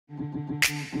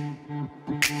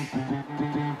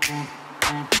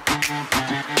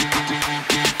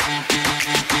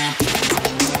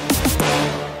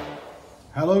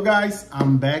guys,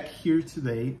 I'm back here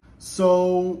today.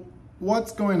 So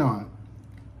what's going on?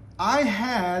 I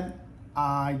had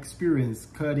experience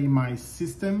cutting my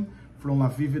system from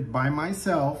Lavivid by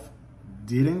myself,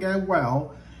 didn't get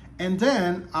well, and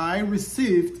then I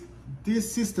received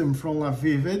this system from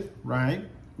Lavivid, right,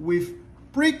 with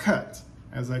pre-cut.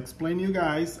 As I explained to you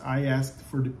guys, I asked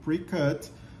for the pre-cut.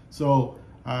 So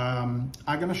I'm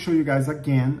gonna show you guys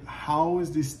again how is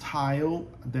this tile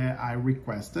that I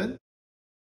requested.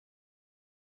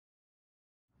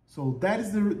 So that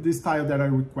is the style that I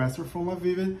requested from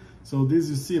Lavivid. So this,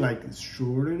 you see, like, it's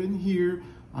shorter in here,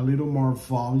 a little more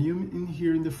volume in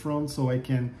here in the front, so I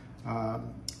can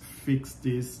fix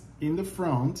this in the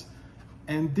front.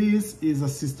 And this is a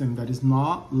system that is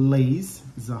not lace,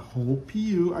 it's a whole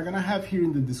PU. I'm gonna have here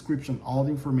in the description all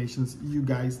the information you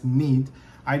guys need.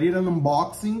 I did an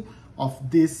unboxing of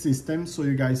this system so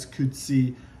you guys could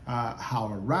see how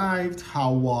it arrived,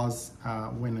 how was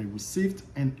when I received,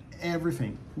 and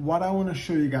everything. What I want to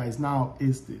show you guys now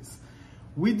is this.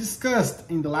 We discussed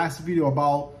in the last video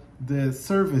about the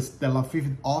service that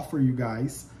Lavivid offer you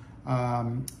guys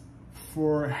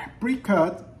for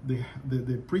pre-cut,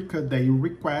 the pre-cut that you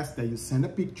request, that you send a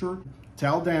picture,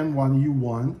 tell them what you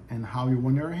want and how you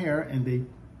want your hair, and they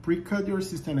pre-cut your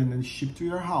system and then ship to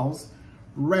your house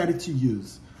ready to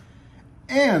use.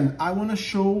 And I want to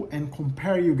show and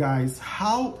compare you guys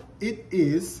how it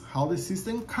is, how the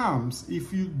system comes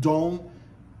if you don't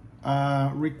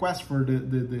request for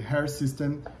the hair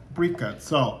system pre-cut.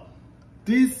 So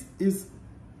this is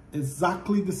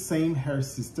exactly the same hair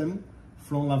system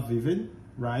from Lavivid,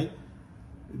 right?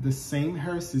 The same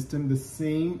hair system, the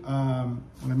same,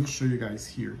 let me show you guys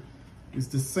here. It's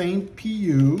the same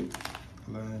PU.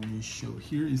 Let me show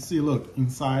here. You see, look,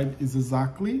 inside is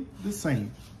exactly the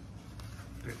same.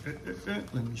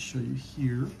 Let me show you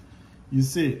here. You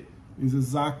see, it's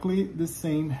exactly the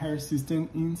same hair system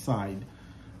inside.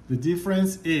 The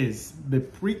difference is the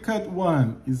pre-cut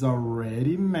one is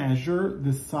already measured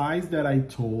the size that I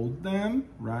told them,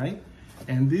 right?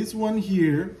 And this one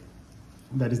here,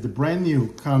 that is the brand new,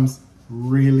 comes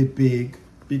really big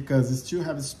because it still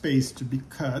has space to be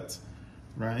cut,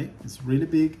 right? It's really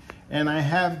big. And I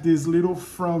have this little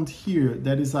front here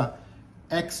that is a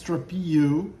extra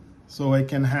PU, so I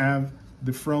can have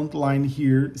the front line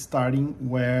here starting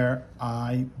where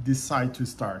I decide to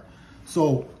start.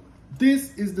 So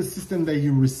this is the system that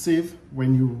you receive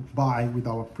when you buy with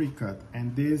our pre-cut,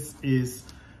 and this is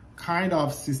kind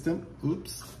of system,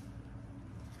 oops.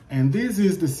 And this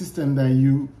is the system that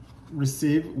you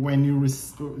receive when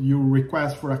you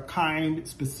request for a kind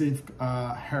specific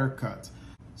haircut.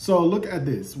 So look at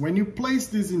this. When you place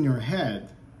this in your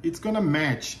head, it's gonna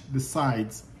match the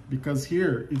sides because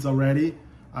here it's already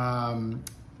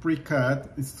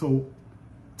pre-cut. It so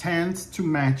tends to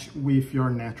match with your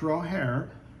natural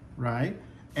hair, right?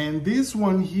 And this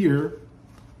one here,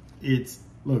 it's,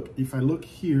 look, if I look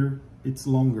here, it's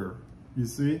longer, you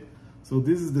see? So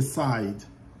this is the side.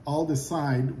 All the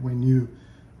side, when you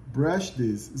brush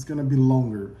this, it's gonna be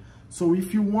longer. So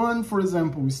if you want, for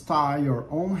example, style your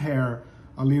own hair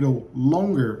a little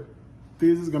longer,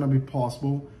 this is gonna be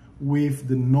possible with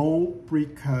the no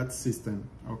pre-cut system,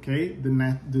 okay?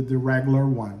 The regular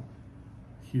one.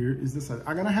 Here is the side.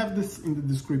 I'm gonna have this in the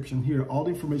description here, all the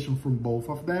information from both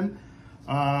of them.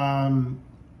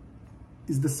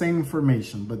 Is the same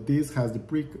information, but this has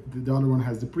the other one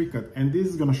has the pre-cut, and this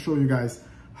is gonna show you guys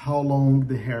how long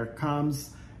the hair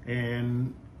comes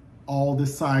and all the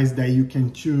size that you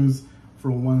can choose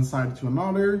from one side to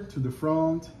another, to the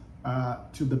front,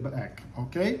 to the back,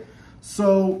 okay?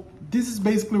 So this is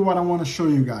basically what I want to show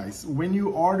you guys. When you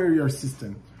order your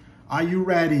system, are you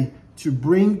ready to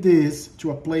bring this to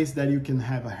a place that you can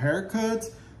have a haircut?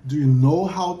 Do you know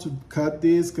how to cut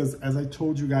this? Because as I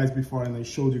told you guys before, and I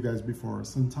showed you guys before,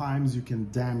 sometimes you can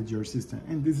damage your system,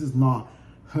 and this is not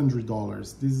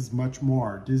 $100. This is much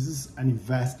more. This is an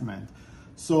investment.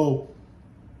 So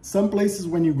some places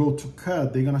when you go to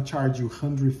cut, they're gonna charge you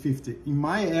 $150. In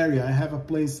my area, I have a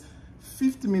place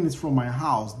 50 minutes from my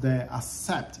house that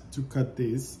accept to cut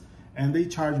this, and they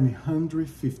charge me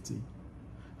 $150.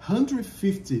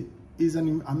 $150 is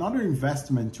another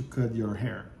investment to cut your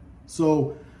hair.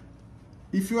 So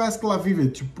if you ask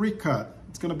Lavivid to pre-cut,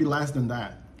 it's gonna be less than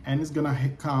that. And it's gonna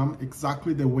come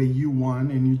exactly the way you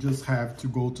want, and you just have to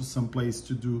go to some place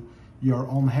to do your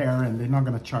own hair, and they're not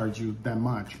gonna charge you that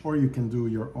much, or you can do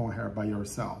your own hair by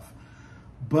yourself.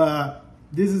 But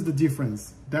this is the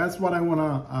difference. That's what I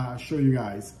wanna show you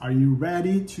guys. Are you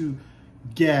ready to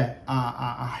get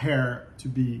a hair to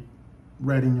be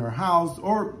ready in your house?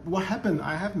 Or what happened,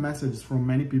 I have messages from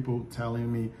many people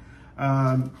telling me,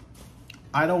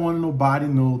 I don't want nobody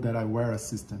to know that I wear a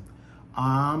system.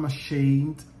 I'm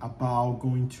ashamed about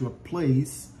going to a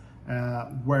place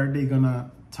where they're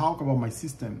gonna talk about my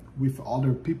system with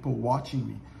other people watching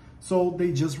me. So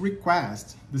they just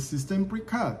request the system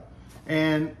pre-cut.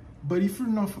 But if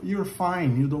you're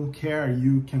fine, you don't care,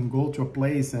 you can go to a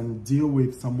place and deal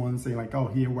with someone saying like, oh,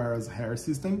 here wears a hair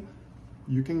system,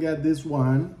 you can get this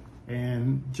one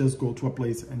and just go to a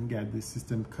place and get this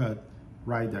system cut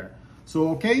right there. So,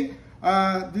 okay,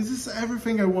 this is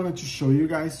everything I wanted to show you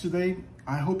guys today.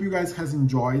 I hope you guys has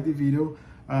enjoyed the video.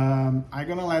 I'm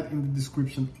gonna let in the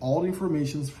description all the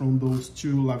information from those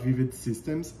two Lavivid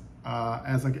systems.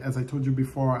 As I told you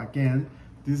before, again,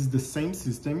 this is the same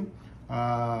system.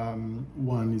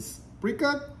 One is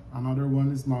pre-cut, another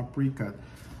one is not pre-cut.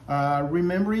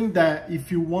 Remembering that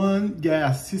if you want to get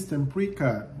a system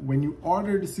pre-cut, when you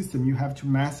order the system, you have to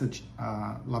message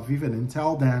Lavivid and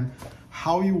tell them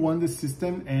how you want the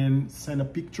system and send a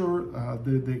picture,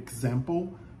 the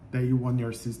example that you want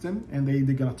your system, and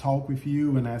they're gonna talk with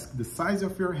you and ask the size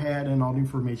of your head and all the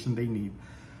information they need.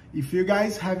 If you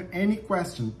guys have any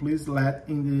question, please let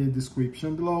in the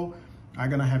description below. I'm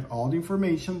gonna have all the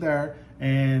information there,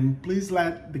 and please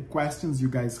let the questions you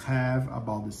guys have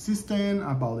about the system,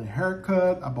 about the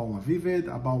haircut, about Lavivid,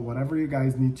 about whatever you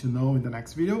guys need to know in the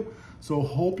next video. So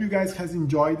hope you guys has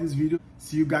enjoyed this video.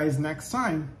 See you guys next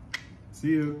time. See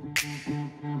you.